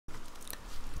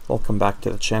Welcome back to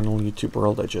the channel, YouTube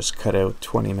world. I just cut out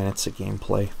 20 minutes of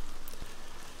gameplay.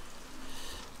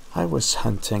 I was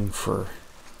hunting for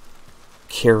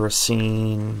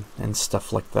kerosene and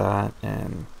stuff like that,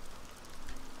 and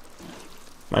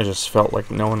I just felt like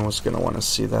no one was going to want to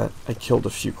see that. I killed a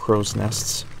few crow's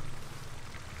nests.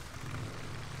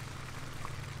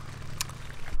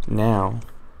 Now,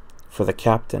 for the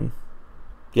captain.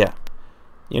 Yeah,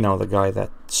 you know, the guy that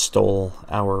stole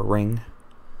our ring.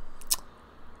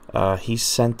 He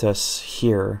sent us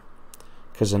here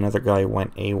because another guy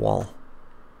went AWOL.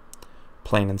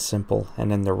 Plain and simple.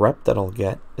 And then the rep that I'll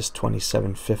get is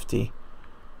 2750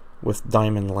 with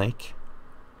Diamond Lake,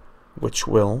 which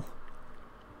will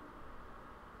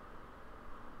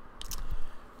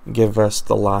give us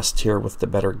the last tier with the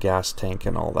better gas tank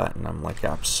and all that, and I'm like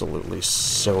absolutely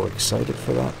so excited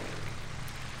for that.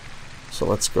 So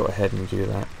let's go ahead and do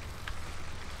that.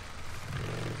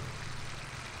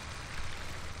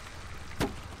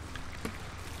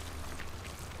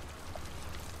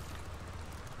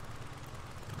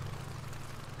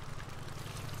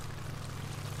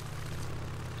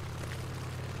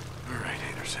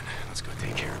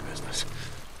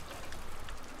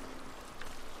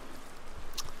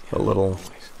 A little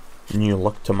new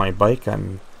look to my bike.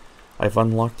 I've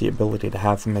unlocked the ability to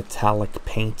have metallic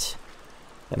paint,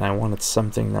 and I wanted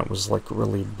something that was like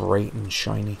really bright and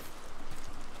shiny.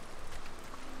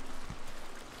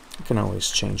 I can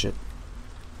always change it.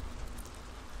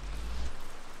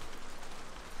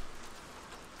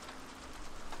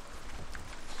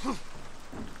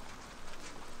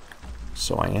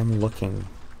 So I am looking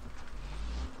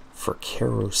for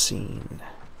kerosene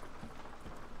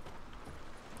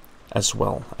as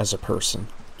well as a person.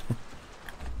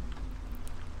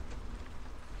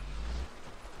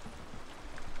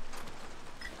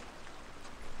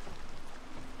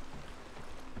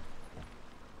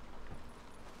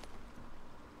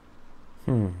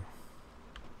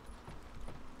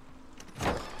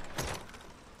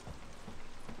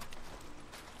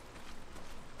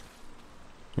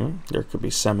 There could be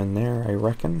some in there, I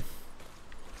reckon.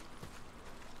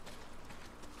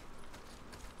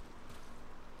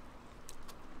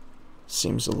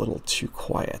 Seems a little too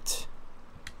quiet.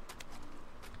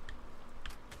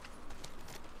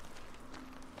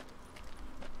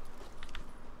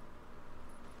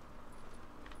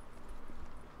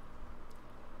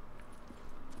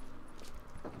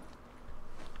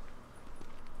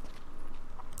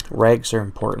 Rags are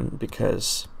important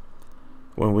because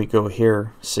when we go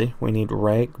here, see, we need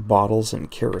rag, bottles, and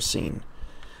kerosene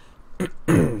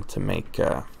to make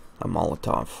a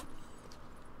Molotov.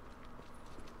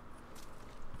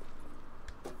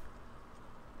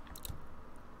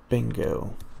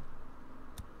 Bingo.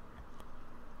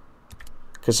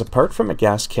 Because apart from a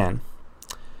gas can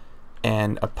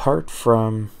and apart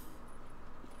from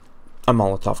a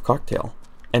Molotov cocktail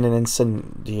and an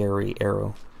incendiary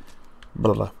arrow,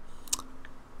 blah blah,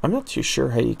 I'm not too sure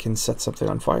how you can set something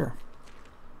on fire.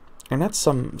 And not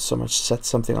so much set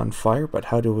something on fire, but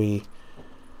how do we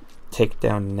take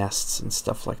down nests and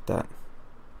stuff like that?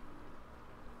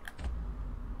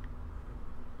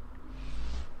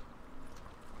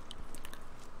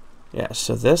 Yeah,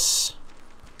 so this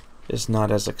is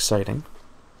not as exciting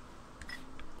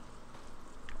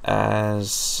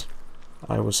as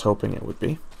I was hoping it would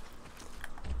be.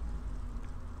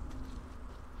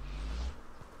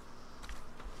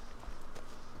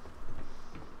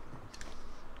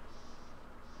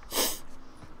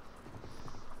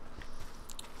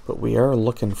 But we are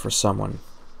looking for someone,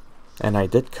 and I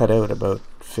did cut out about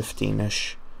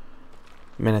 15-ish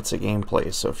minutes of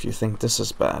gameplay, so if you think this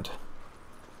is bad,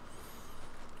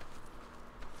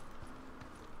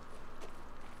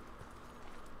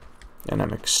 and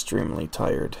I'm extremely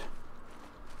tired.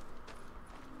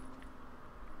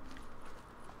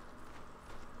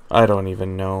 I don't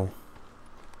even know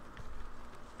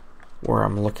where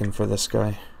I'm looking for this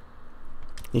guy.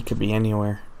 He could be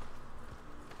anywhere.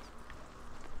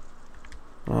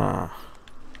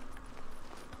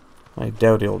 I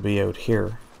doubt he'll be out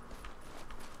here.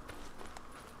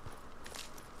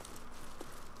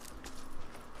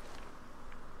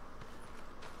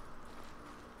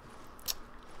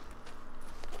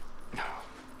 No,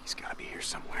 he's gotta be here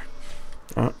somewhere.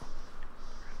 Oh. Where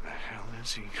the hell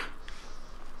is he?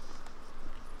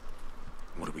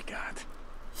 What do we got?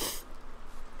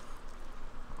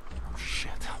 Oh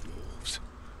shit, wolves.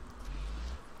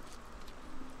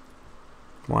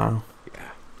 Wow.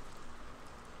 Yeah.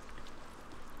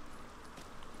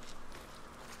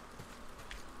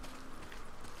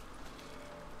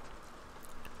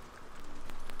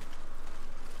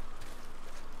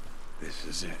 This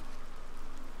is it.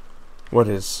 What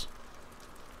is?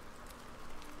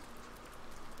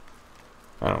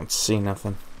 I don't see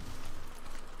nothing.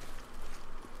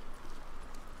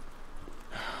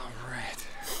 Alright,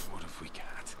 what have we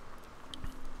got?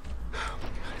 Oh,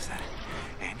 God, is that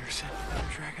Anderson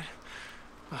dragon?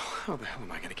 Oh, how the hell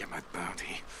am I gonna get my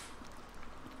bounty?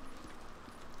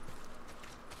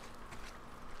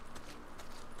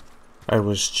 I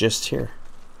was just here.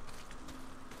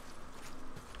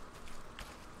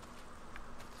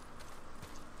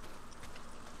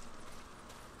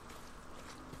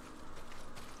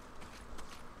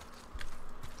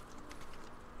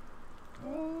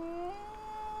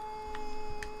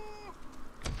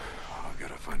 I've got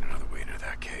to find another way into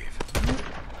that cave.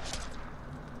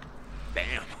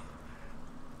 Bam!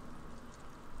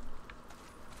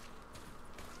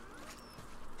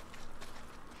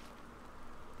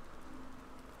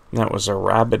 That was a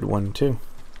rabid one too.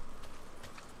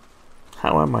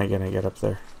 How am I gonna get up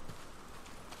there?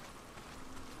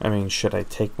 I mean, should I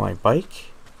take my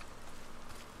bike?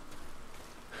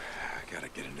 I gotta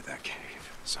get into that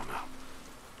cave somehow.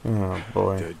 Oh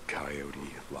boy. Dead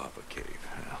Coyote Lava Cave.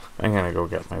 Well, I'm gonna go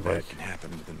get my that bike. can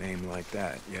happen with a name like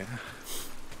that, yeah?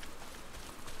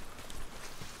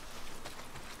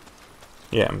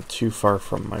 Yeah, I'm too far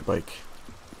from my bike.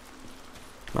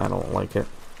 I don't like it.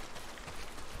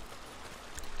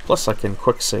 Plus I can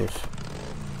quick save.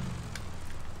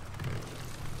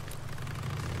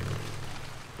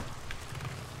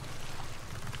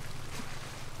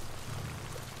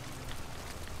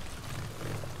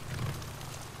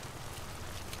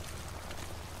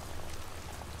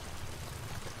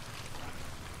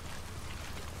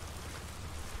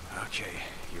 Okay,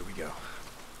 here we go.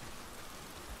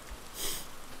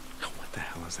 Oh, what the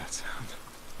hell is that sound?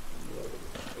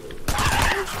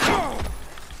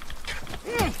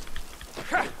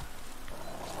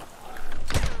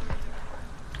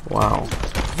 Wow.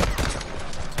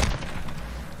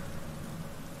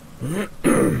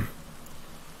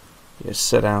 You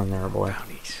sit down there, boy.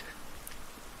 Bounties.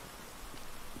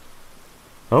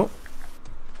 Oh.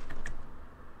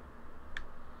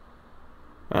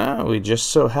 Ah, we just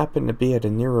so happen to be at a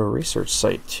Nero research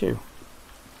site, too.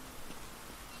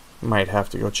 Might have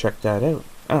to go check that out.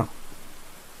 Oh.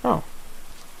 Oh.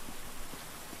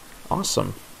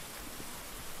 Awesome.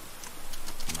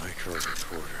 Micro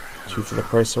recorder. Two for the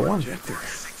price of one. Projector.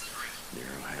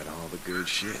 Nero had all the good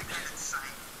shit.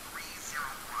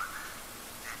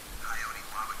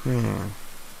 Hmm.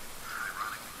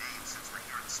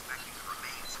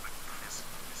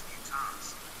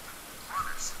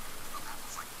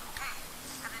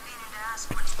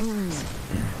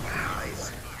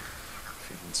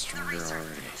 Feeling stronger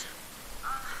already.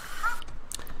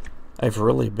 I've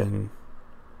really been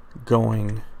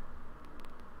going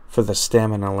for the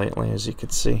stamina lately, as you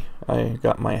could see. I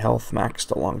got my health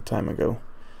maxed a long time ago.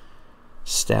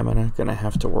 Stamina, gonna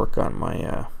have to work on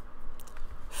my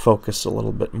focus a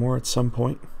little bit more at some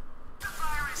point.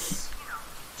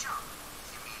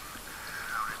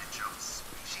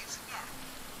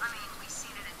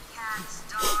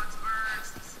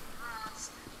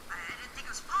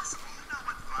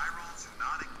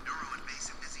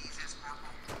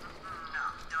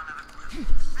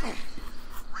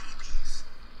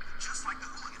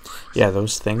 Yeah,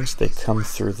 those things, they come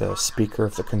through the speaker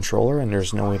of the controller, and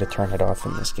there's no way to turn it off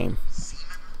in this game.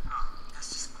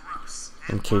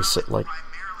 In case it, like,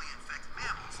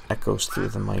 echoes through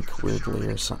the mic weirdly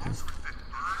or something.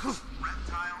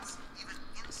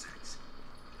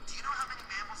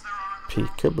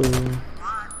 Peekaboo.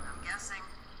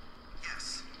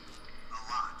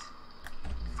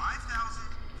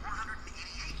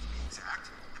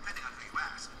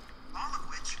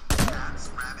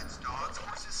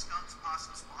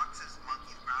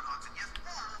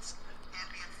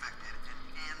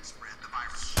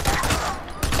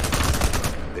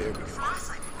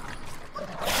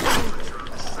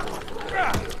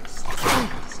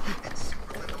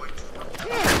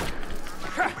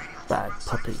 Bad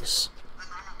puppies.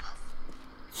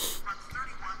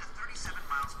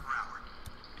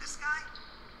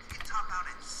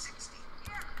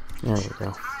 There we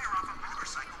go.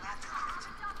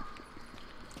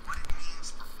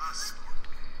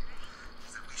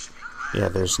 Yeah,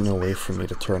 there's no way for me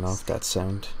to turn off that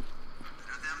sound.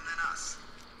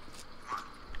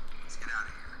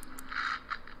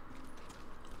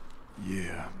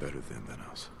 Yeah, better them than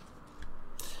us.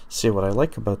 See, what I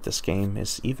like about this game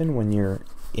is even when you're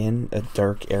in a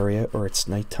dark area or it's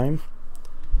nighttime,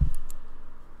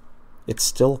 it's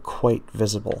still quite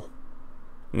visible.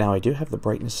 Now, I do have the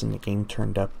brightness in the game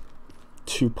turned up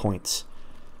 2 points,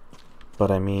 but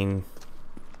I mean,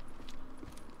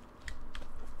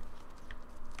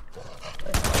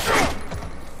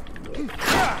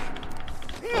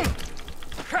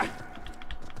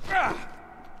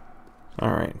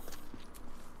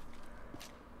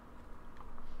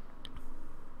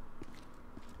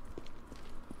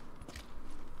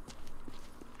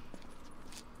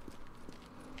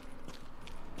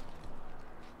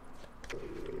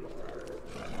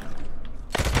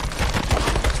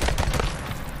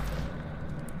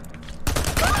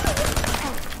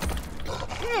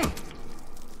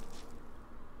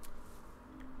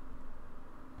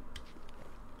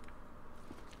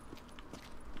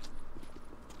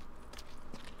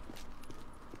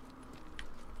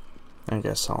 I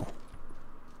guess I'll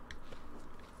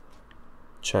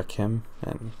check him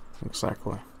and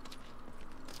exactly.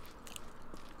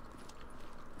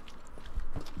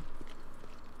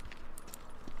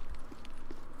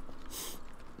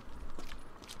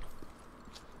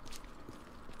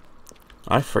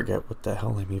 I forget what the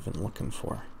hell I'm even looking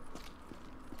for.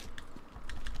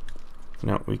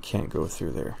 No, we can't go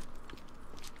through there.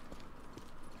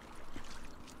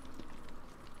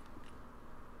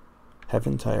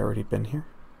 Haven't I already been here?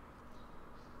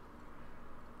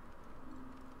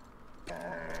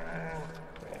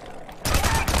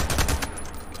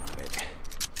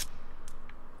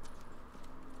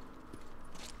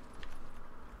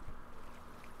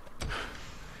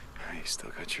 You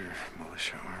still got your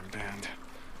militia armband?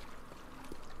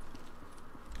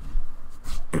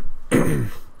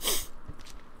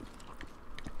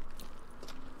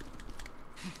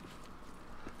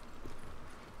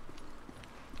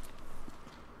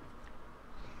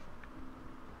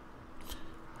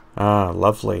 Ah,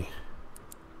 lovely.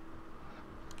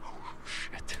 Oh,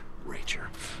 shit. Rager.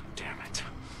 Damn it.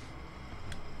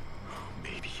 Oh,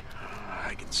 baby.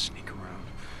 I can sneak around.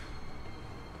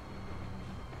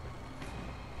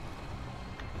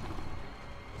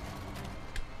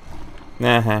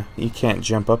 Nah, you can't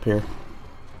jump up here.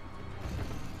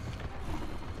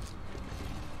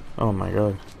 Oh my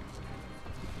god.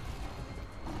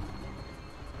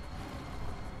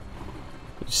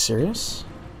 Are you serious?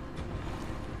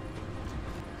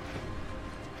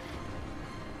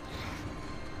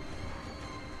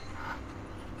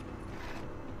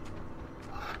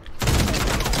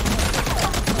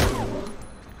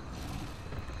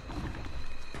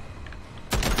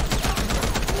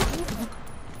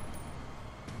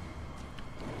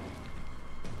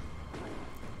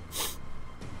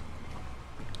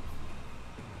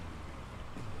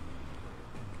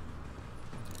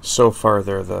 So far,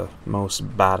 they're the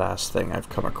most badass thing I've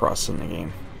come across in the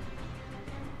game.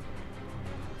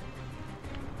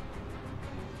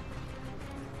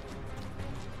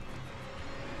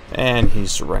 And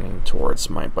he's running towards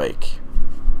my bike.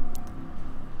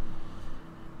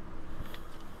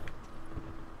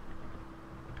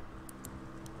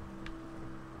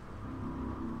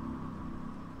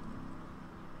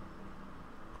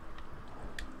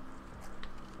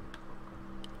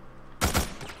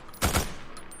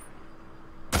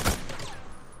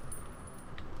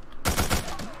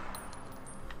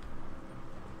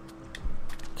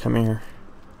 Come here.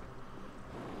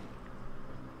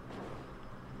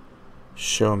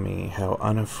 Show me how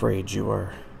unafraid you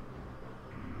are.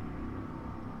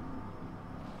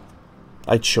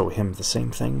 I'd show him the same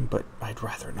thing, but I'd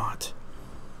rather not.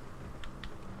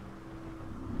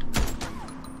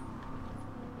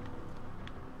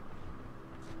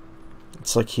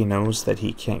 It's like he knows that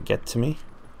he can't get to me.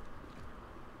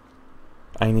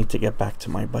 I need to get back to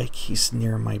my bike. He's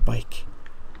near my bike.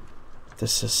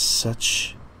 This is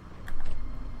such...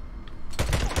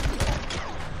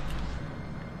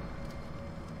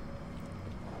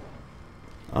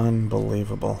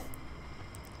 unbelievable.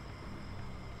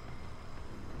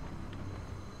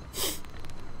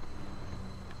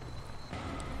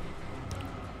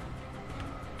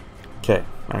 Okay,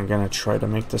 I'm gonna try to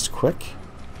make this quick.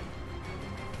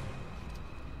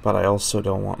 But I also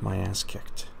don't want my ass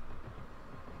kicked.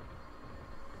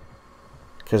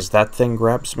 Because that thing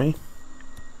grabs me,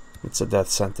 it's a death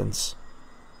sentence.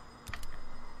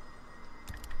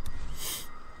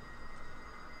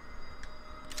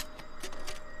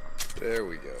 There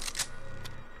we go.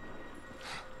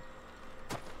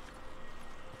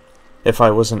 If I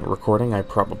wasn't recording, I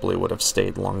probably would have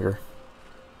stayed longer.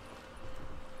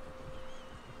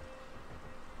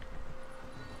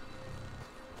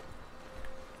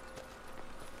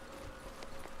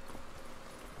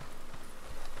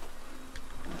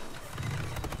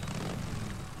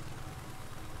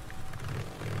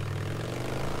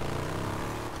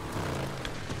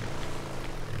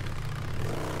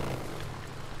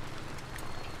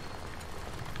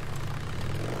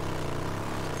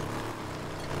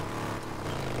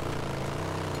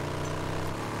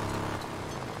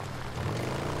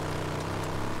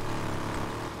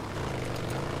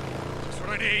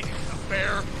 I need a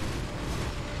bear.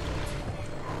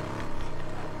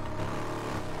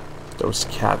 Those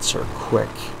cats are quick.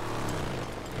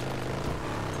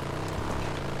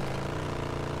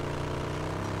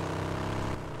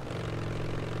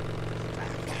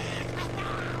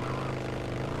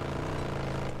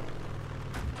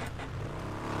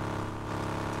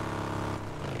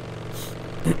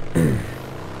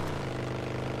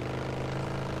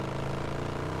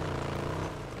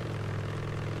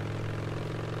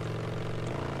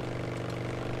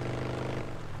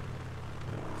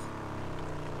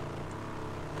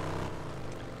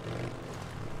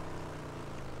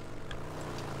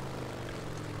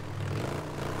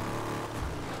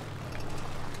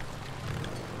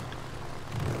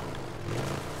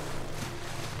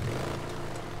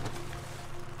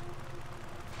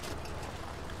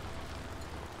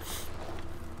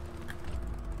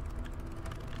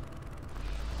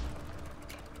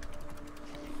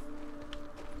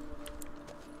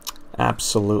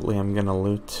 absolutely am gonna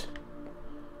loot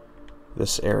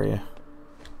this area.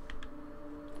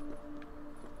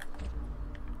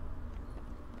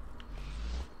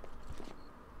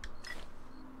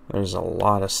 There's a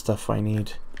lot of stuff I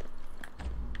need.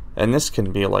 And this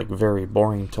can be like very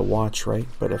boring to watch, right?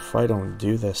 But if I don't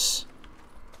do this...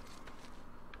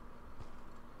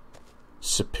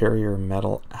 Superior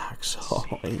metal axe. Oh,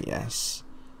 yes.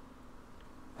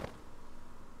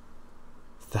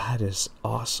 That is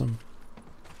awesome.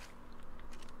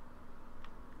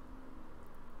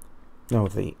 No,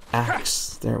 the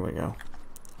axe. There we go.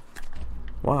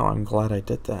 Wow, I'm glad I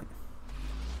did that.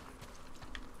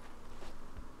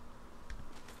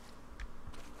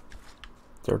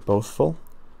 They're both full?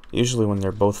 Usually when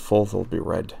they're both full, they'll be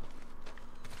red.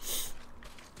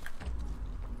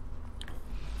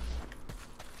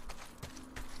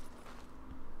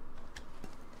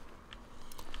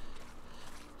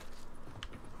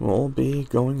 We'll be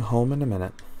going home in a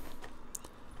minute.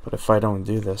 But if I don't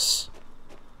do this,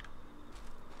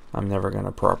 I'm never going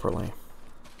to properly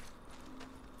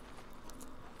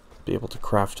be able to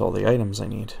craft all the items I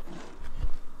need.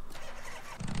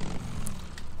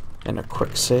 And a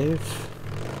quick save.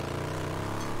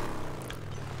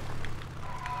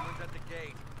 Someone's at the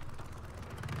gate.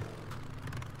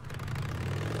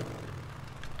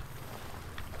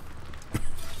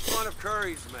 One of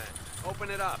Curry's men.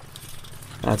 Open it up.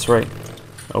 That's right.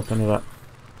 Open it up.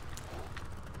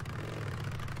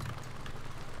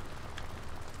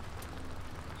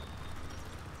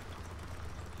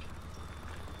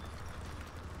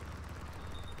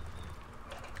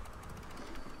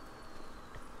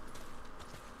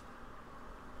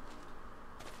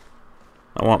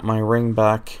 I want my ring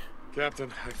back.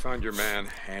 Captain, I found your man,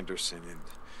 Anderson, and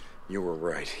you were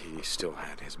right. He still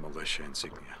had his militia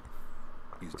insignia.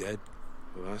 He's dead?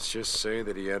 Well, let's just say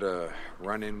that he had a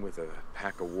run-in with a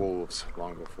pack of wolves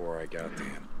long before I got to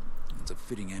him. It's a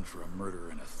fitting end for a murderer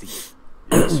and a thief.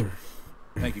 Yes, sir.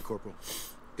 Thank you, Corporal.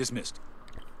 Dismissed.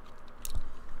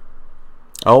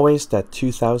 Always that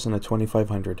 2,000 to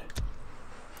 2,500.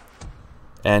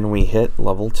 And we hit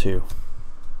level 2.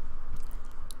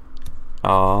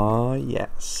 Ah,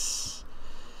 yes.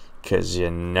 'Cause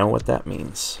you know what that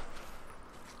means.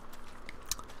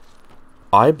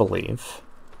 I believe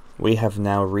we have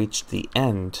now reached the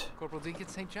end Corporal Deacon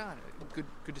St. John.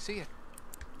 Good to see you.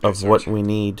 of what we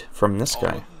need from this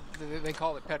guy. They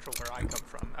call it petrol where I come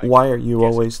from. Why are you guess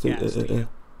always it's gas to you.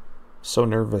 so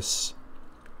nervous?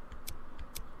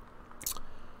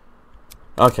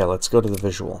 Okay, let's go to the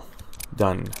visual.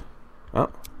 Done. Oh.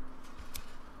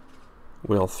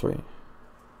 Wheel 3.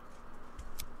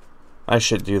 I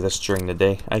should do this during the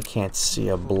day. I can't see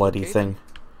a bloody Okay, thing.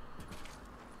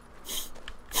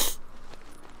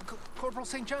 Corporal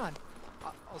St. John,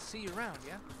 I'll see you around,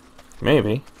 yeah?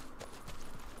 Maybe.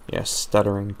 Yes,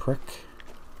 stuttering prick.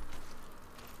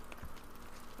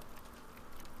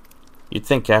 You'd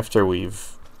think after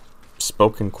we've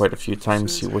spoken quite a few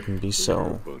times he wouldn't be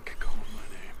so Book calling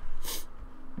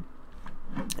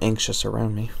my name. anxious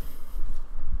around me.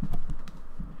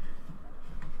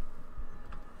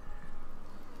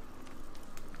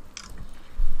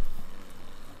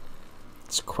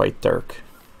 It's quite dark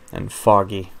and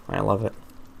foggy. I love it.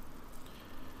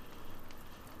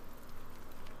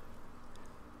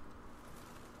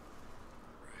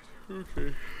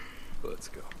 Okay, let's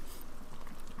go.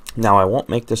 Now I won't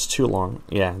make this too long.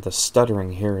 Yeah, the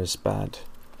stuttering here is bad.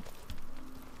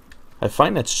 I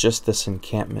find it's just this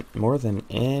encampment more than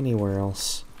anywhere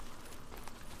else.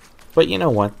 But you know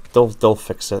what? They'll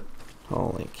fix it.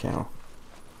 Holy cow.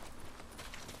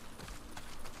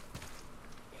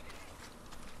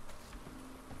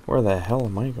 Where the hell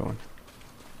am I going?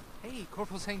 Hey,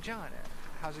 Corporal St. John,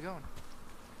 how's it going?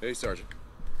 Hey, Sergeant.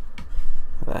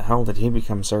 The hell did he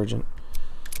become sergeant?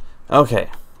 Okay,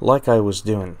 like I was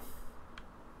doing.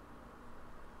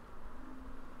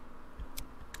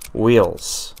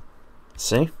 Wheels.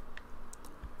 See?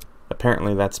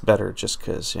 Apparently that's better just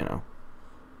because, you know.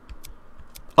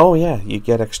 Oh yeah, you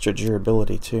get extra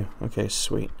durability too. Okay,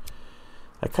 sweet.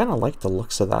 I kind of like the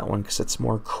looks of that one because it's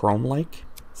more chrome-like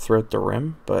throughout the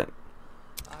rim, but...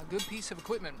 Good piece of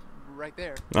equipment right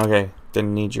there. Okay,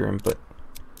 didn't need your input.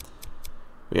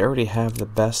 We already have the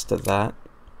best of that.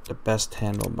 The best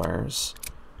handlebars.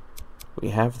 We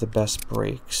have the best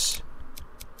brakes.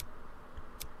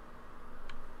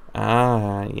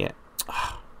 Ah, yeah.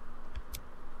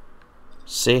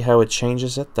 See how it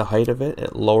changes it? The height of it?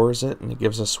 It lowers it and it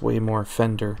gives us way more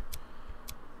fender.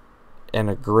 And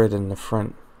a grid in the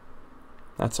front.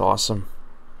 That's awesome.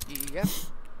 Yep.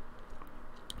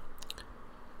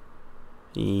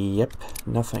 Yep,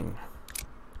 nothing.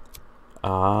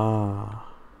 Ah.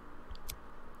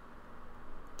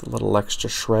 The little extra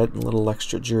shred and little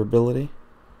extra durability.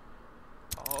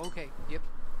 Oh, okay. Yep.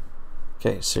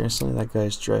 Okay, seriously, that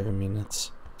guy's driving me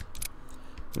nuts.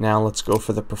 Now let's go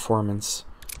for the performance.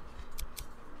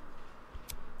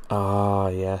 Ah,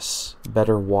 yes.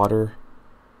 Better water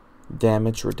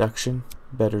damage reduction,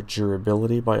 better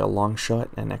durability by a long shot,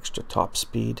 and extra top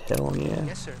speed. Hell yeah.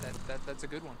 Yes, sir. That's a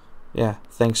good one. Yeah,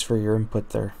 thanks for your input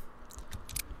there.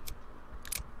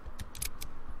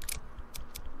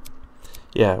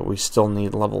 Yeah, we still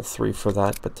need level 3 for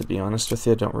that, but to be honest with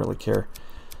you, I don't really care.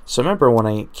 So remember when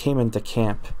I came into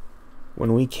camp,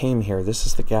 when we came here, this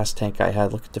is the gas tank I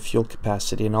had. Look at the fuel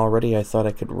capacity, and already I thought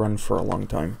I could run for a long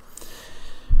time.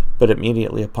 But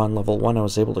immediately upon level 1, I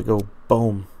was able to go,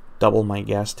 boom, double my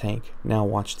gas tank. Now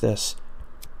watch this.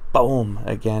 Boom,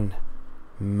 again.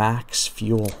 Max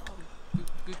fuel.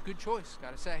 Good choice,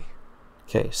 gotta say.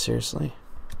 Okay, seriously.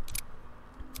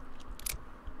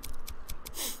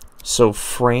 So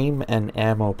frame and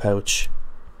ammo pouch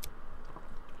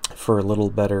for a little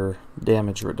better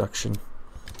damage reduction.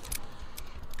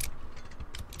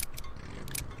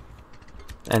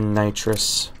 And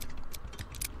nitrous.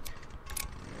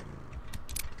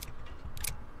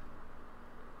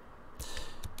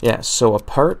 Yeah, so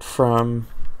apart from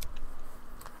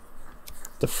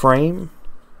the frame,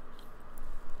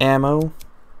 ammo,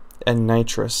 and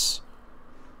nitrous,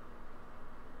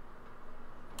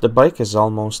 the bike is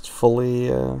almost fully,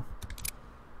 you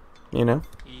know?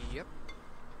 Yep.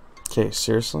 Okay,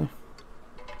 seriously?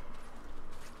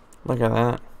 Look at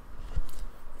that.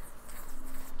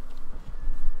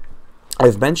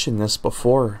 I've mentioned this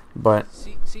before, but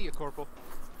See ya, Corporal.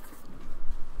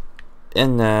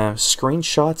 in the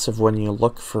screenshots of when you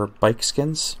look for bike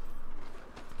skins,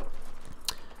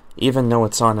 even though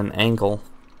it's on an angle,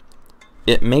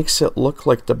 it makes it look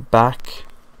like the back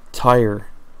tire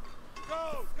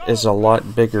is a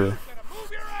lot bigger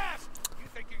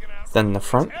than the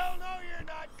front. Hell no, you're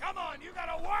not. Come on, you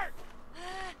gotta work.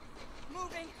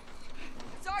 Moving.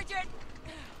 Sergeant!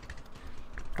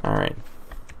 Alright,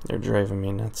 they're driving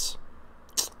me nuts.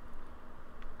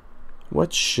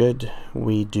 What should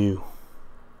we do?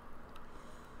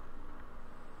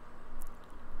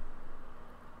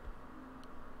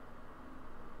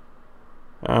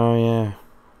 Oh yeah,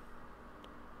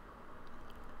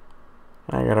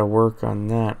 I gotta work on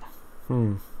that.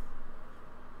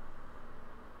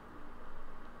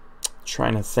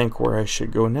 Trying to think where I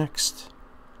should go next.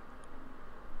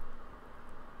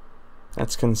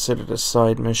 That's considered a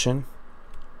side mission.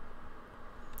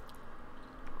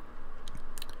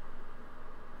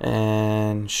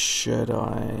 And should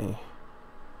I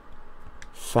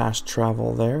fast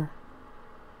travel there?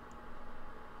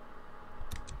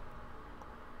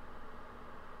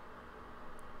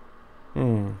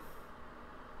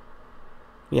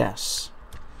 Yes.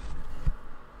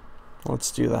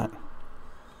 Let's do that.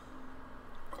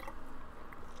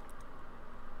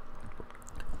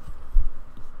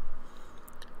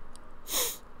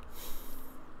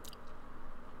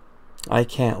 I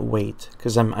can't wait,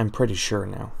 because I'm pretty sure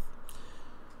now.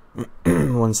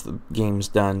 Once the game's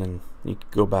done and you can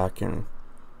go back and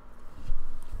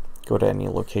go to any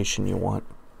location you want,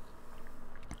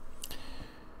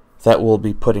 that we'll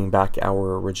be putting back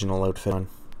our original outfit on.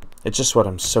 It's just what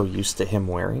I'm so used to him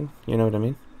wearing, you know what I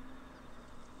mean?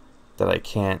 That I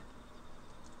can't.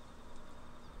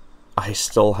 I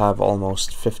still have almost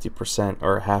 50%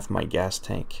 or half my gas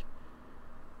tank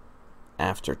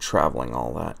after traveling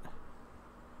all that.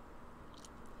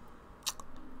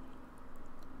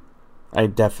 I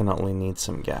definitely need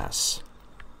some gas.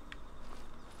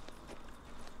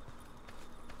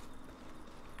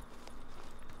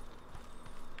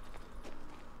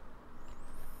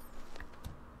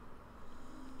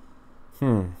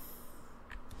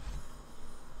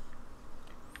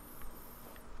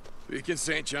 Beacon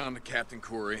St. John to Captain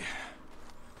Corey.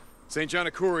 St. John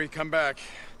to Corey, come back.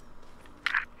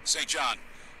 St. John,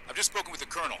 I've just spoken with the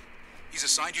Colonel. He's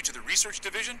assigned you to the Research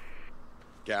Division?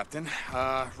 Captain,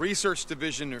 Research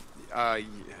Division, or, I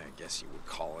guess you would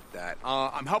call it that.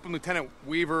 I'm helping Lieutenant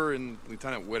Weaver and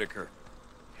Lieutenant Whitaker.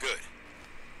 Good.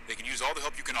 They can use all the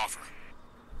help you can offer.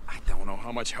 I don't know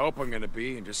how much help I'm gonna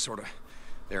be, and just sort of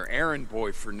their errand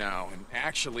boy for now, and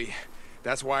actually,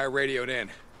 that's why I radioed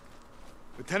in.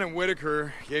 Lieutenant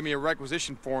Whitaker gave me a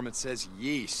requisition form that says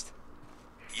yeast.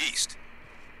 Yeast?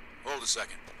 Hold a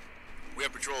second. We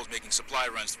have patrols making supply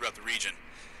runs throughout the region.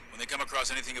 When they come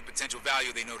across anything of potential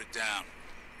value, they note it down.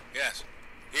 Yes,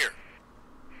 here.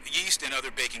 The yeast and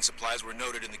other baking supplies were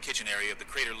noted in the kitchen area of the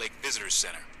Crater Lake Visitors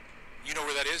Center. You know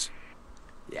where that is?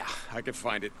 Yeah, I could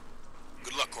find it.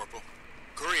 Good luck, Corporal.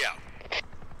 Curry out.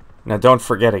 Now don't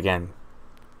forget again,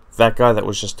 that guy that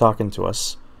was just talking to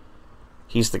us,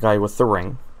 he's the guy with the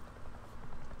ring.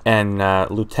 And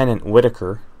Lieutenant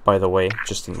Whitaker, by the way,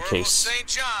 just in case, St.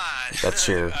 John. that's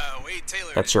your Wade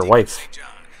Taylor, that's your wife. St. John.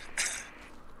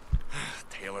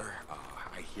 Taylor,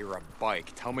 I hear a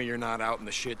bike. Tell me you're not out in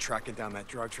the shit tracking down that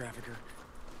drug trafficker.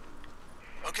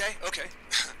 Okay.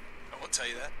 I won't tell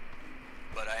you that,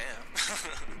 but I am.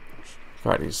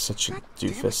 God, he's such a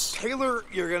doofus. Taylor,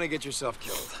 you're gonna get yourself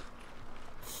killed.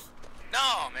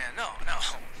 No, man, no.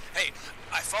 Hey,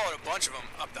 I followed a bunch of them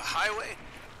up the highway.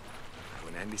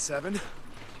 Highway 97?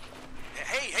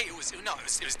 Hey, it was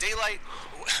daylight.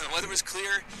 The weather was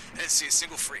clear. I didn't see a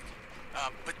single freak.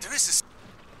 But there is this.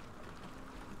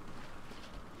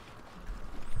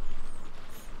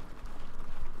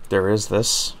 There is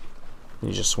this.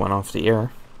 He just went off the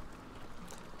air.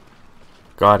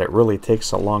 God, it really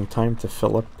takes a long time to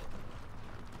fill up.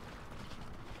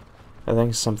 I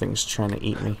think something's trying to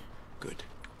eat me. Good.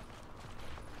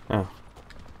 Oh.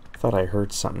 Thought I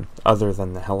heard something other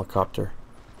than the helicopter.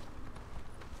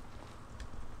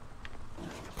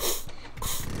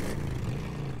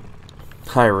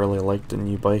 I really like the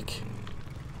new bike.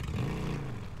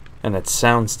 And it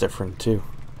sounds different too.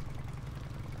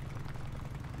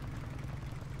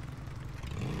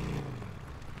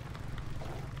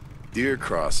 Deer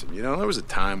crossing. You know, there was a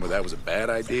time where that was a bad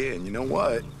idea, and you know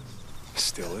what?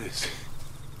 Still is.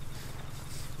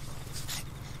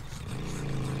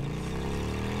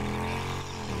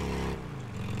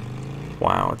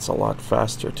 Wow, it's a lot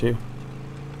faster too.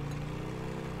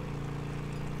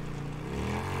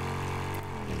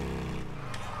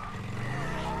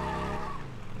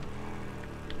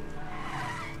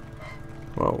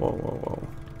 Whoa.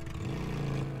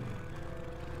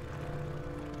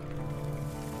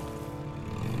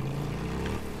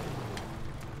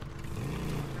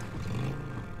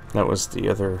 That was the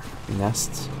other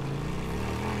nest.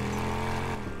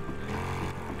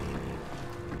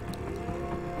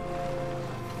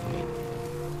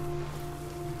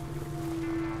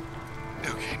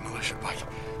 Okay, militia bike.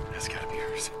 That's gotta be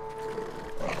hers.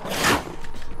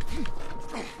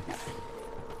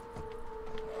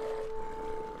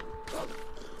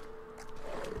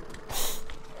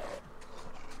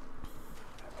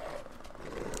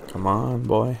 Come on,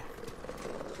 boy.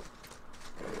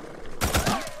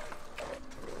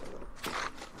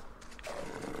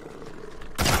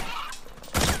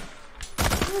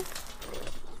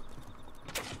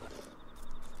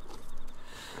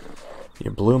 You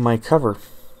blew my cover.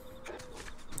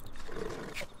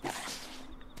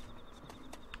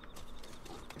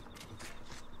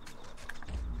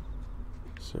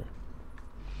 So,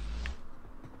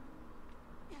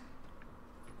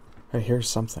 I hear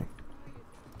something.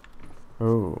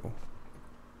 Oh.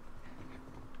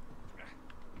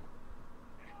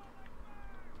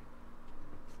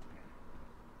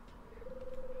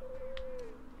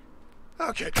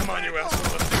 Okay, come on, you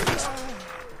asshole. Let's do this.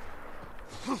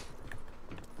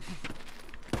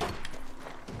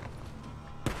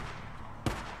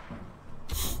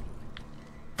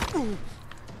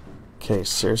 Okay,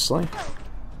 seriously?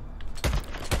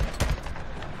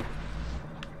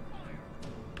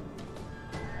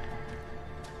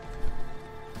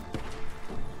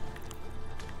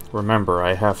 Remember,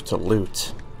 I have to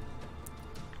loot.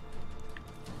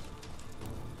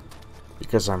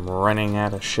 Because I'm running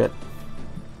out of shit.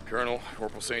 Colonel,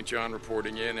 Corporal St. John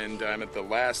reporting in, and I'm at the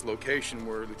last location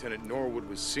where Lieutenant Norwood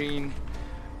was seen.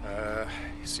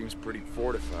 He seems pretty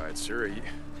fortified, sir.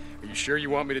 Are you sure you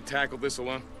want me to tackle this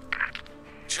alone?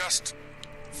 Just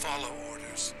follow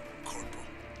orders, Corporal.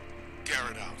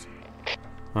 Garrett out.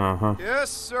 Uh-huh. Yes,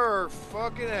 sir.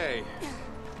 Fucking A.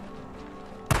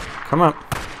 Come on.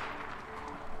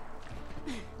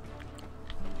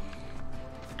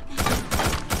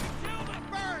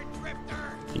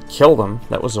 He killed him.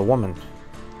 That was a woman.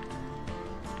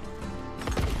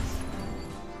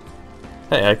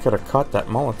 Hey, I could have caught that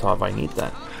Molotov. I need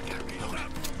that.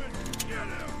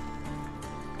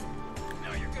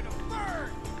 Now you're gonna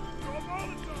burn! Throw a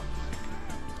Molotov!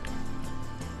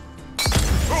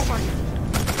 Oh my...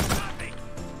 Got me!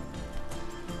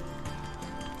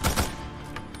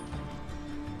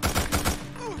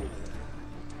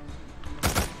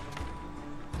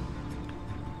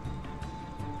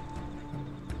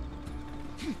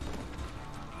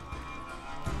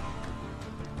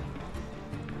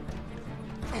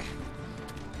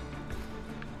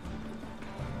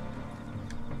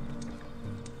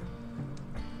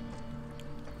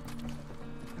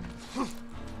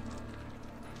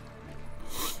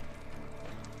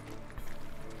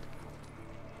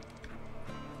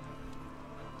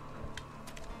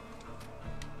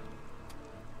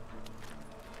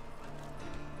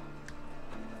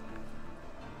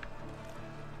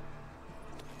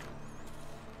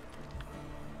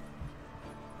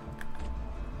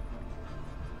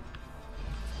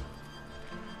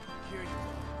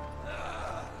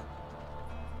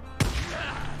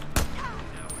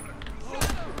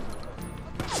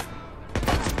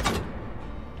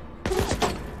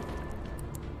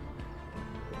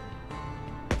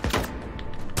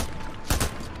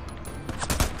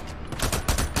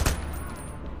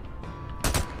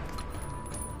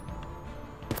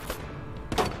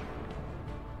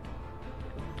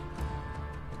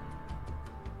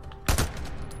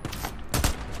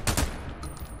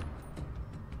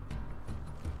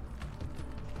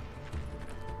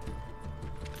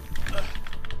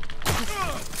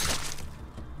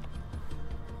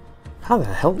 How the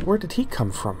hell, where did he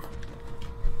come from?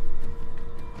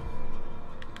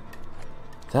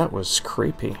 That was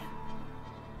creepy.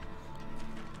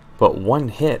 But one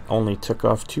hit only took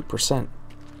off 2%.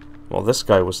 Well, this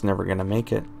guy was never gonna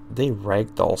make it. They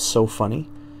ragdoll so funny.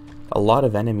 A lot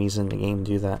of enemies in the game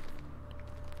do that.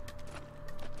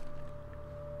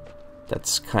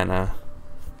 That's kinda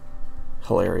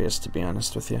hilarious, to be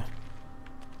honest with you.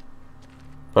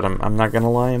 But I'm not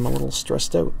gonna lie, I'm a little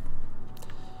stressed out.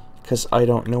 Because I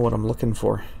don't know what I'm looking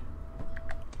for.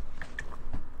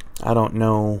 I don't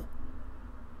know.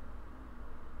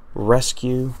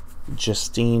 Rescue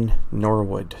Justine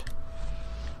Norwood.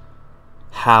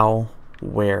 How?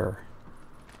 Where?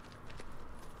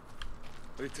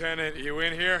 Lieutenant, you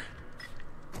in here?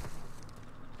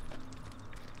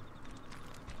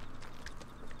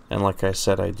 And like I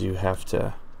said, I do have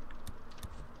to...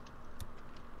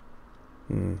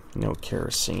 no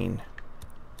kerosene.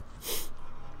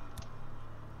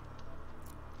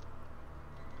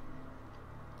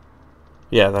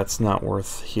 Yeah, that's not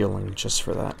worth healing just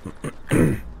for that.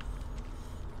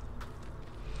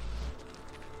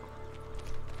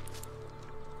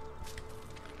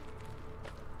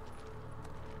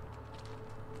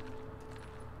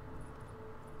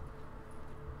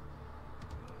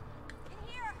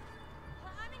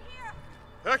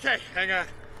 Okay, hang on.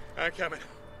 I'm coming.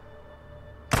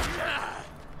 I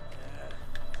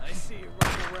see you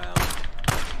running around.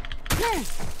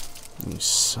 You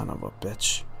son of a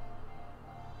bitch.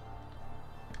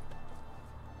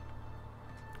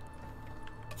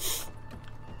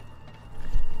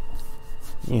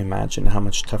 Can you imagine how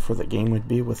much tougher the game would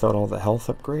be without all the health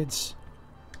upgrades?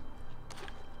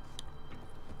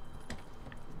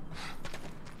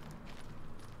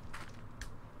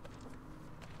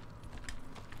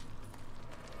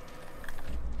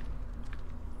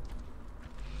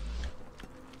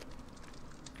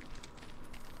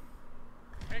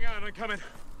 Hang on, I'm coming.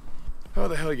 How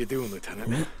the hell are you doing,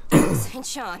 Lieutenant? St.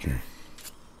 John.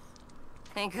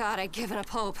 Thank God I'd given up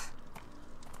hope.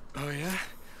 Oh, yeah?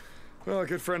 Well, a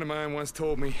good friend of mine once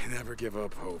told me, never give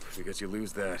up hope, because you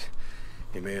lose that,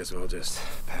 you may as well just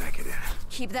pack it in.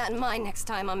 Keep that in mind next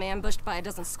time I'm ambushed by a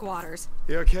dozen squatters.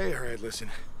 You okay? All right,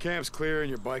 listen. Camp's clear and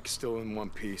your bike's still in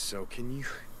one piece, so can you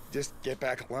just get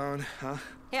back alone, huh?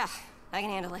 Yeah, I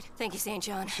can handle it. Thank you, St.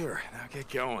 John. Sure, now get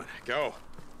going. Go.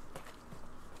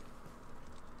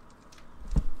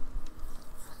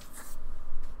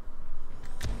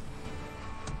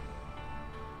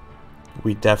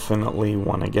 We definitely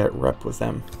want to get rep with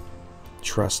them.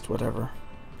 Trust whatever.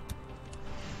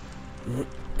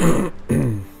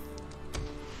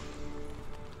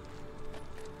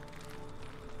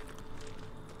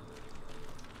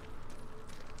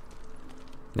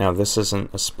 Now this isn't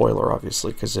a spoiler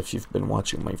obviously, because if you've been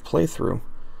watching my playthrough,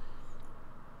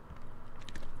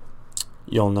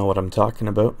 you'll know what I'm talking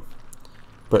about.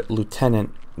 But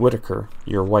Lieutenant Whitaker,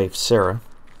 your wife Sarah,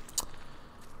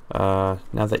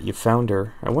 now that you found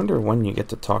her, I wonder when you get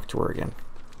to talk to her again.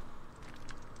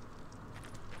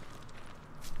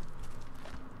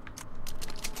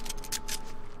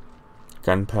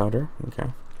 Gunpowder,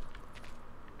 okay.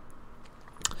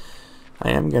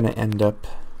 I am going to end up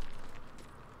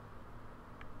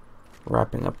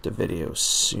wrapping up the video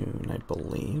soon, I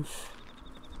believe.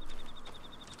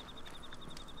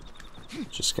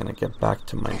 Just going to get back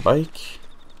to my bike.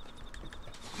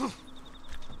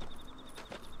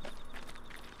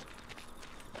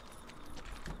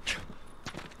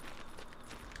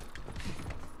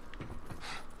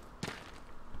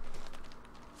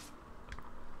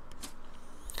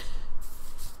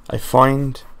 I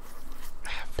find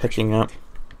picking up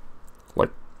like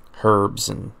herbs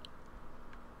and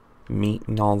meat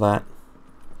and all that.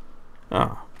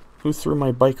 Ah, who threw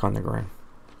my bike on the ground?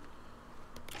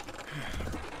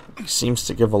 Seems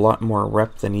to give a lot more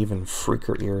rep than even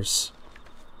freaker ears.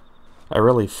 I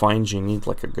really find you need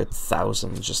like a good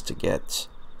 1,000 just to get,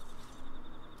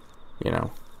 you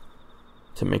know,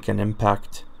 to make an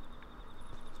impact.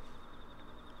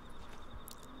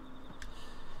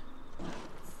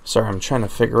 Sorry, I'm trying to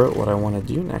figure out what I want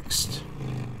to do next.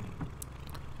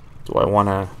 Do I want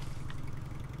to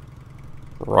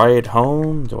ride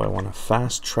home? Do I want to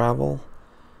fast travel?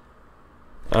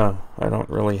 Oh, I don't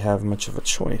really have much of a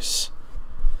choice.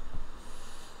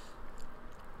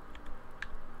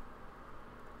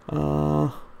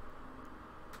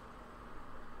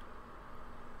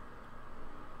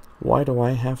 Why do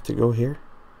I have to go here?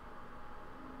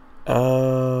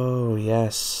 Oh,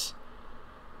 yes.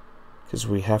 Because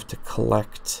we have to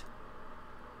collect,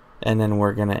 and then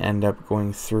we're going to end up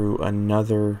going through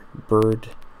another bird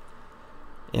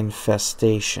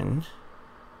infestation.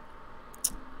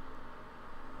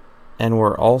 And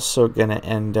we're also going to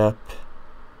end up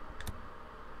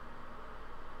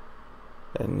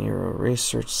at near a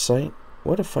research site.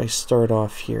 What if I start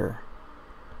off here?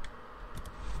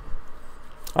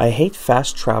 I hate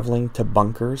fast traveling to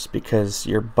bunkers because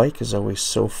your bike is always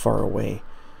so far away.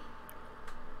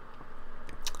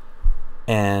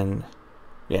 And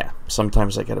yeah,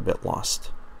 sometimes I get a bit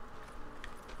lost.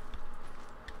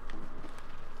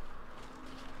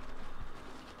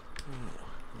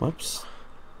 Whoops.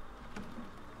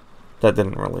 That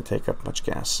didn't really take up much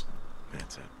gas.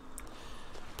 That's it.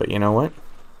 But you know what?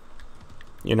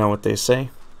 You know what they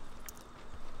say?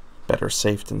 Better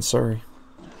safe than sorry.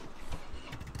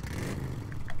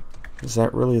 Is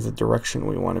that really the direction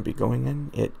we want to be going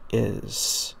in? It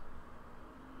is.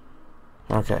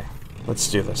 Okay, let's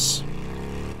do this.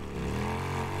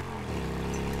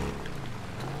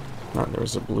 There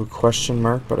was a blue question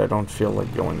mark, but I don't feel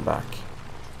like going back.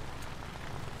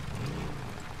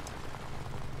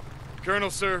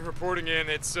 Colonel, sir, reporting in.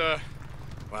 It's, well,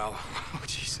 oh,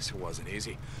 Jesus, it wasn't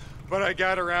easy. But I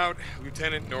got her out.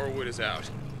 Lieutenant Norwood is out.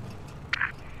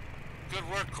 Good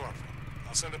work, Corporal.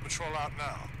 I'll send a patrol out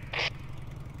now.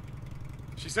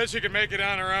 She said she could make it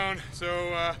on her own,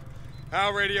 so,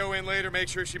 I'll radio in later, make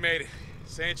sure she made it.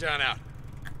 St. John out.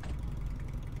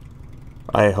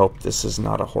 I hope this is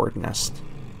not a horde nest.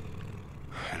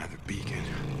 Another beacon.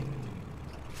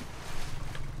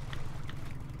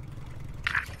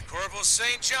 Corporal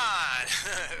St. John.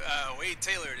 Wade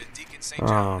Taylor to Deacon St.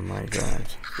 John. Oh my god,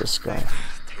 this guy.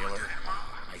 Taylor,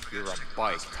 I hear a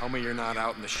bike. Tell me you're not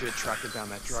out in the shit tracking down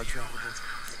that drug trafficker.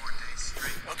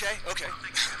 Okay.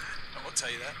 I won't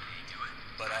tell you that,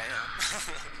 but I am.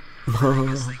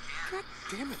 God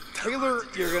damn it, Taylor,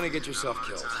 you're gonna get yourself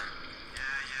killed.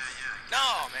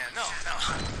 No, man, no.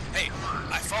 Hey,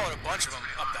 I followed a bunch of them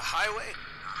up the highway.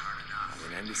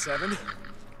 97?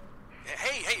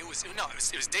 Hey, it was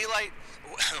daylight.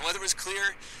 The weather was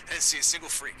clear. I didn't see a single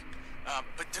freak.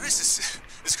 But there is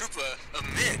this group of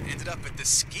men ended up at the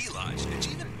ski lodge. Did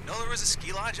you even know there was a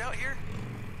ski lodge out here?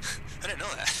 I didn't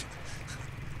know that.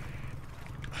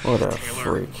 What a Taylor.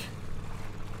 freak.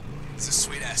 It's a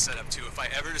sweet ass setup too. If I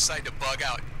ever decide to bug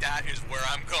out, that is where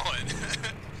I'm going.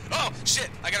 Oh shit!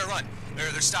 I gotta run.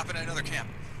 They're stopping at another camp.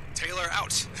 Taylor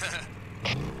out.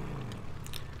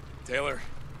 Taylor,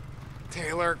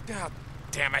 God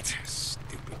damn it.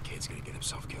 Stupid kid's gonna get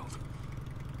himself killed.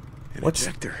 An What's-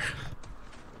 ejector.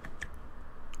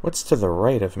 What's to the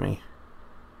right of me?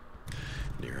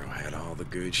 Nero had all the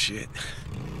good shit.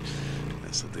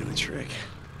 This'll do the trick.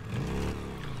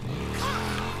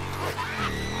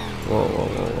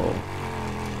 Whoa.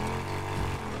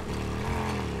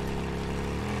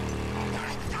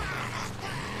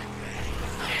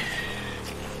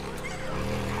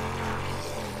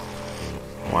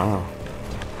 Wow.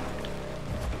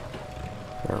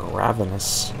 They're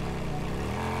ravenous.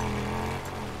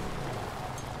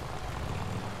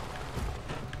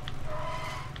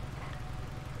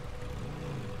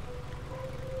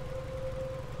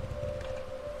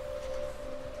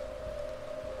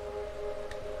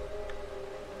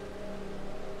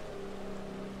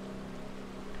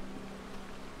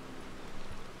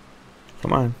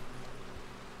 Come on.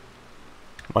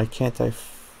 Why can't I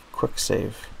quick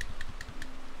save?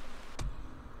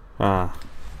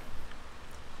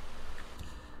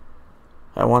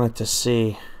 I wanted to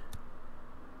see.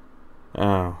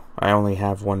 Oh, I only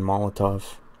have one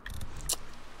Molotov.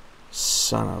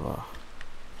 Son of a.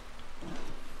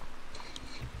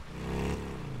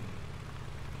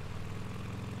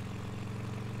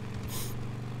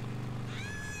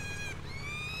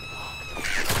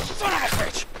 Son of a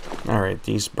bitch! Alright,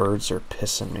 these birds are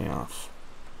pissing me off.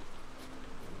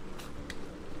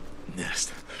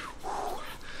 Nest.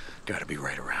 Gotta be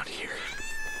right around here.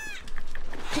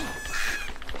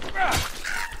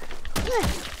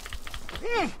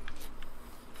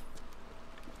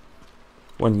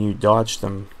 When you dodge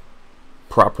them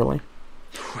properly.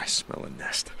 I smell a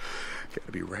nest.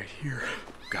 Gotta be right here.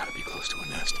 Gotta be close to a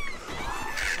nest.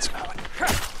 I can smell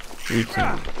it. You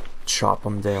can chop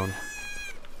them down.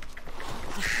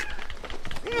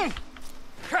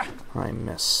 I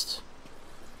missed.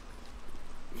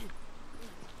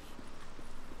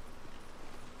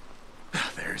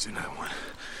 There's another one.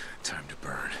 Time to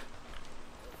burn.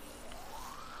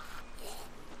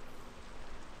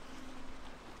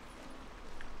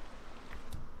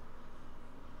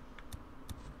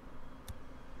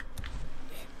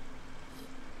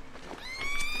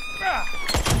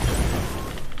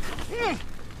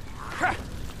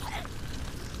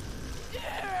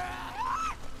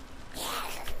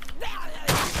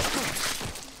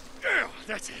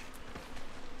 That's it.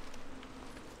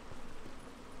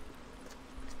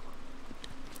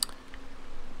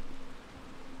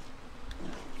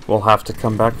 We'll have to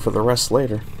come back for the rest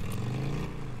later.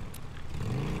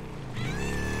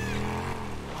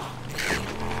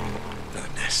 Another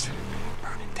nest.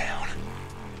 Burning down.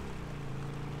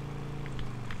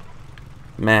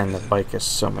 Man, the bike is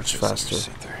so much faster.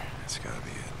 That's gotta be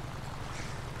it.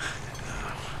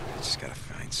 Now, I just gotta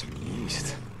find some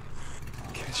yeast.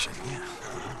 Kitchen, yeah.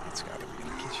 It's gotta be in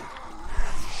the kitchen.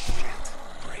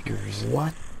 Shit. Breakers.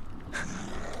 What?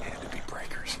 Had to be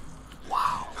breakers.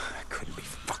 Wow. That couldn't be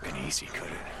fucking easy, could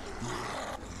it?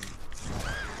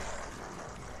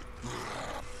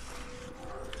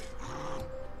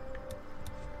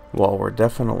 Well, we're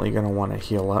definitely gonna want to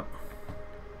heal up.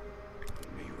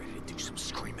 Are you ready to do some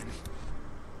screaming?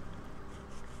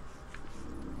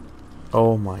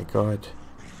 Oh my god.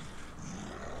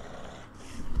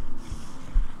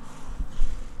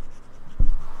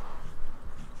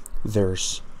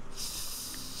 There's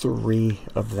 3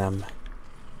 of them.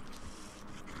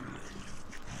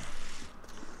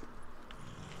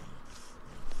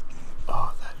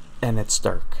 Oh, and it's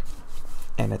dark.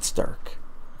 And it's dark.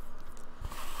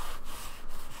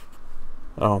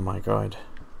 Oh my god.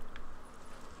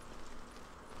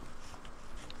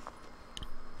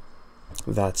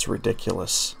 That's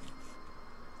ridiculous.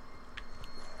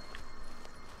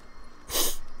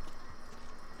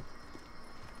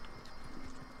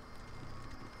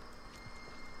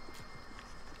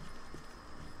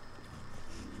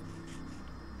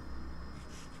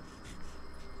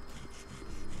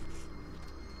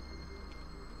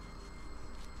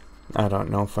 I don't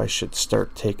know if I should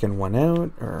start taking one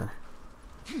out or...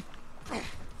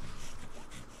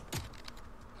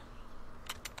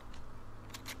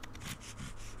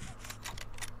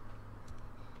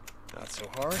 Not so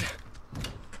hard.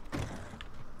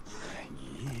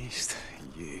 Yeast.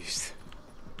 Yeast.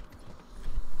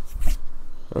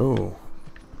 Oh.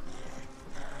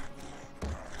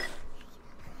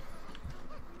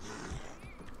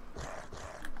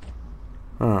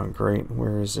 Oh, great.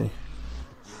 Where is he?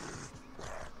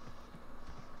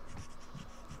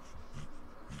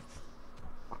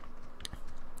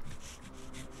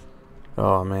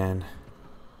 Oh, man.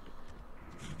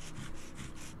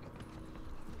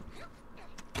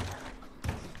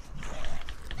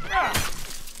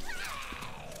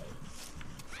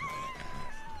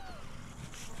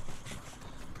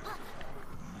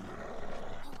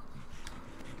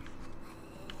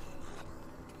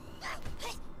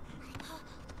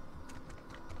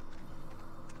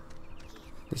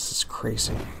 This is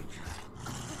crazy.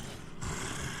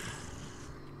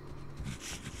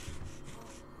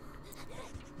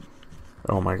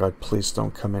 Oh my god, please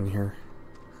don't come in here.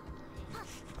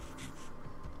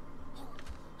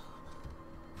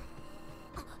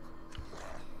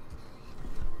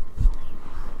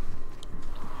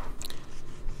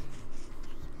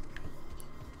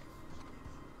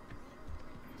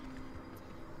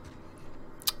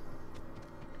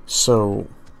 So,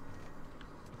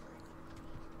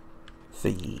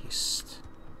 the yeast.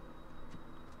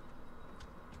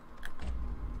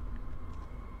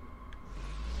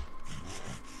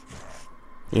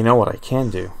 You know what I can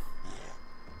do?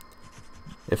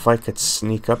 If I could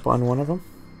sneak up on one of them,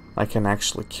 I can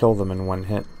actually kill them in one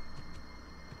hit.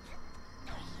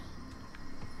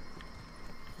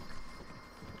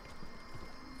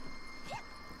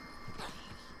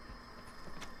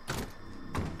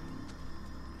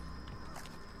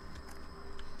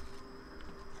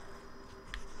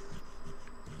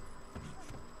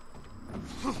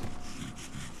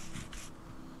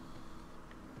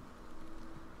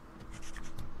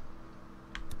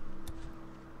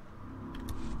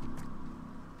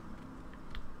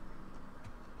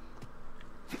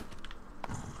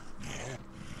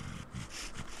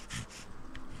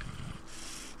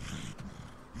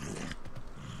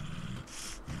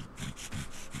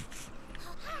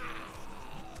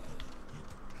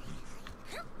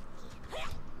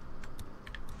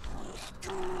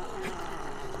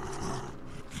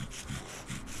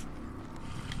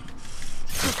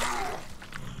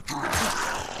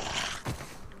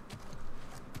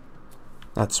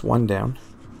 That's one down.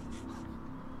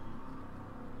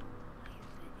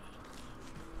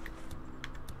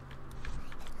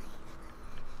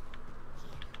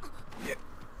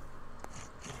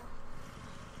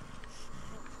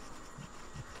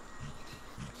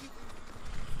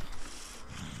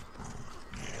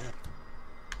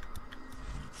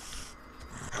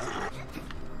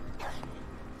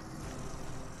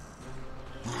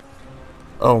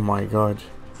 Oh my god.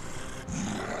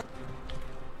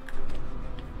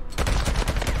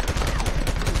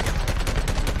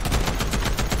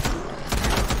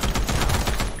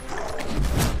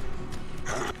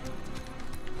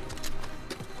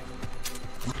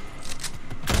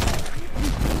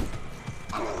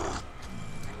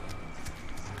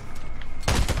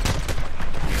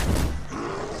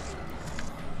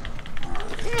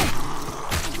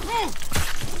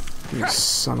 You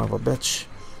son of a bitch.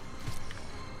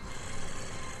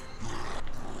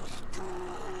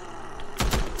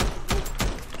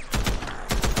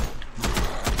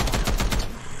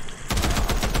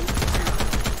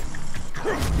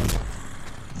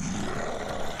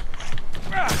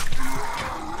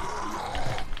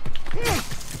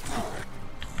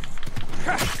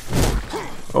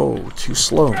 Oh, too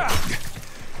slow.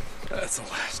 That's the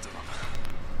last of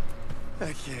them.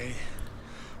 Okay.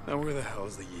 Now where the hell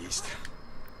is the yeast?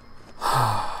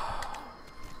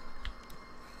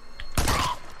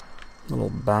 Little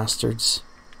bastards.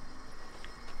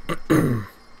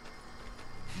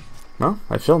 Well,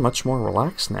 I feel much more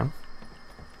relaxed now.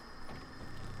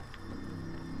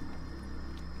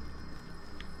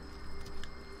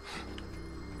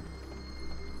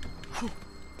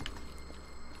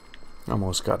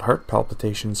 Almost got heart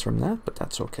palpitations from that, but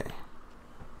that's okay.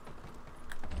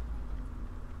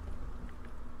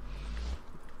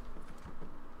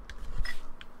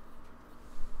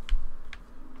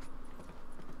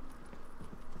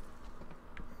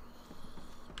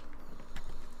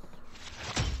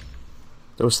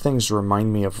 Those things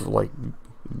remind me of, like,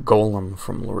 Golem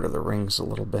from Lord of the Rings a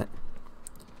little bit.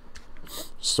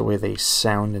 Just the way they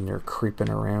sound and they're creeping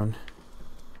around.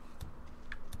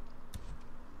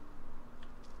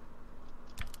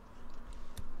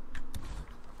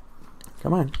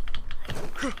 Come on.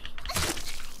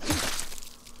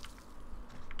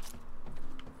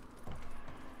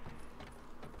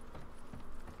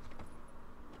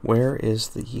 Where is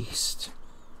the yeast?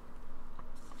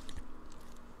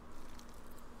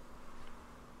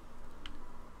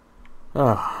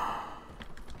 Ah.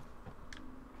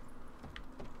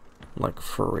 Like,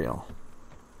 for real.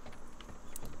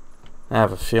 I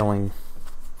have a feeling...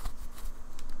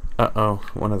 Uh-oh,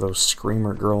 one of those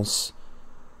screamer girls...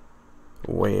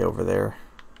 way over there.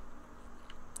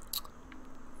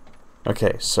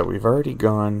 Okay, so we've already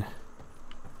gone...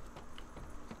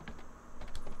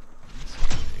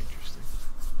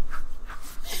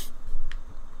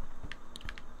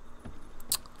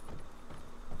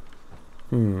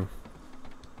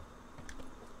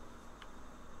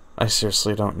 I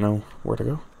seriously don't know where to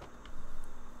go.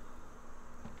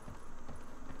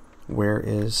 Where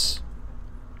is...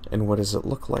 and what does it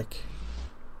look like?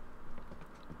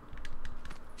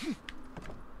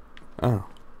 Oh.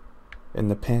 In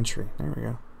the pantry. There we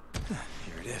go.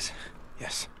 Here it is.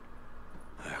 Yes.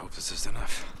 I hope this is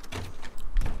enough.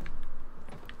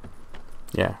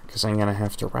 Yeah, because I'm gonna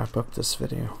have to wrap up this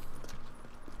video.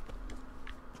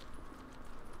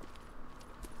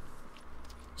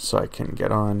 So I can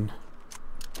get on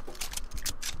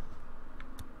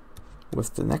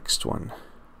with the next one.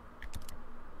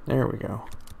 There we go.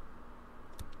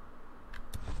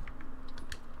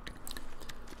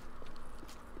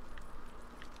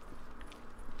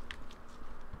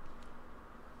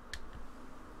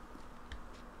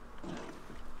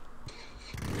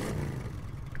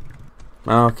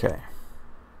 Okay.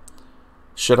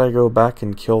 Should I go back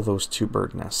and kill those 2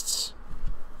 bird nests?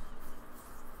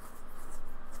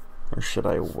 Or should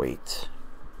I wait?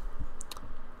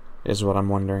 Is what I'm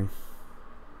wondering.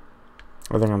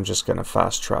 I think I'm just gonna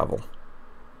fast travel.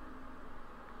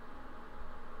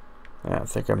 Yeah, I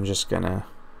think I'm just gonna...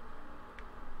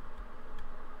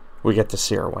 We get to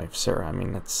see our wife, Sarah. I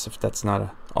mean, that's, if that's not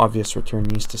an obvious return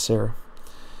yeast to Sarah,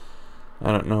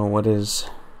 I don't know what is.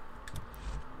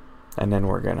 And then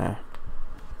we're gonna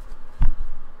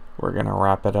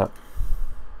wrap it up.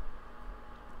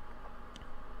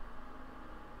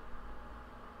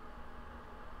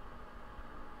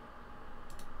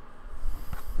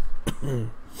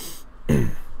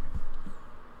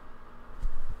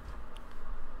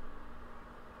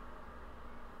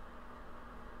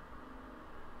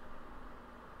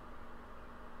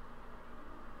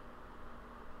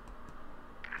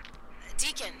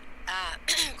 Deacon,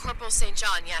 Corporal St.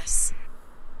 John, yes.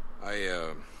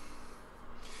 I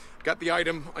got the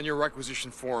item on your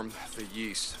requisition form, the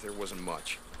yeast. There wasn't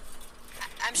much.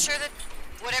 I'm sure that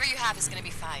whatever you have is gonna be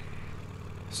fine.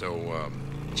 So,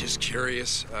 just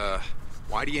curious,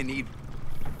 why do you need...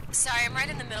 Sorry, I'm right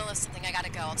in the middle of something. I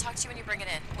gotta go. I'll talk to you when you bring it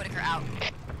in. Whitaker out.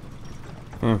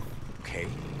 Okay.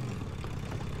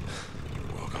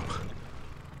 You're welcome.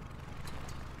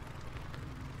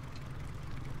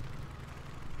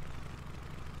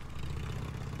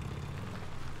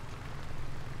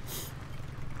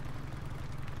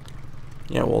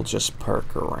 Yeah, we'll just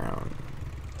park around.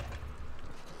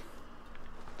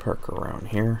 Park around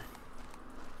here.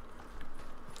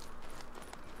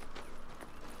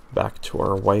 Back to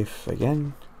our wife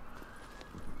again.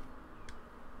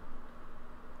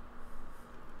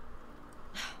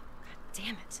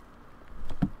 Damn it.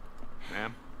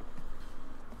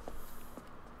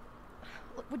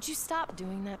 Would you stop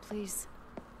doing that, please?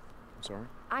 I'm sorry?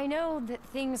 I know that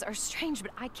things are strange,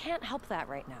 but I can't help that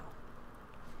right now.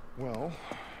 Well,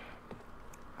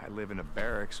 I live in a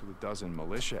barracks with a dozen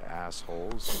militia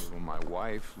assholes, while my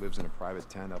wife lives in a private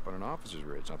tent up on an officer's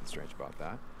ridge. Nothing strange about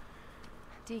that.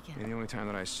 Deacon. And the only time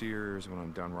that I see her is when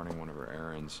I'm done running one of her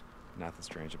errands. Nothing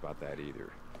strange about that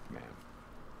either, ma'am.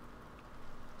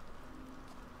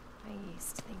 My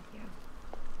yeast, thank you.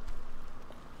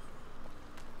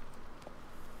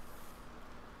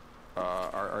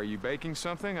 Are you baking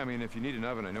something? I mean, if you need an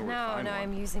oven, I know where to find No, one.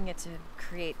 I'm using it to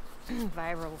create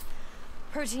viral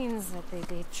proteins that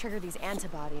they trigger these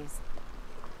antibodies.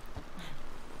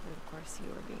 But of course, you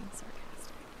were being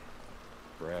sarcastic.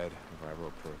 Bread,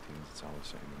 viral proteins, it's all the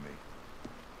same to me.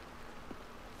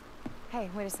 Hey,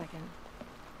 wait a second.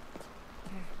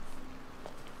 Here.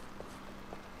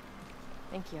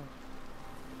 Thank you.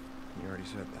 You already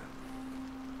said that.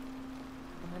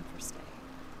 I went for stay.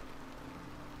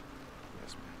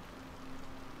 Yes, ma'am.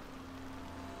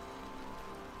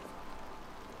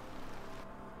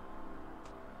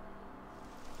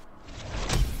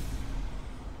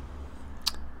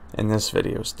 And this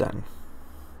video's done.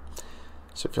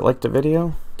 So if you liked the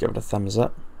video, give it a thumbs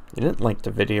up. If you didn't like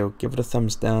the video, give it a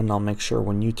thumbs down. I'll make sure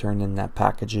when you turn in that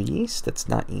package of yeast, it's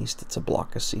not yeast, it's a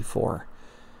block of C4.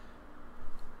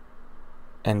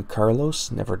 And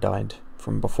Carlos never died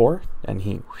from before, and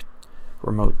he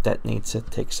remote detonates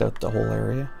it, takes out the whole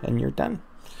area, and you're done.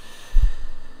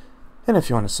 And if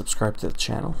you want to subscribe to the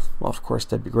channel, well, of course,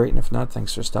 that'd be great. And if not,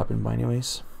 thanks for stopping by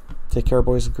anyways. Take care,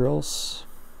 boys and girls,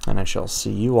 and I shall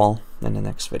see you all in the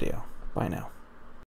next video. Bye now.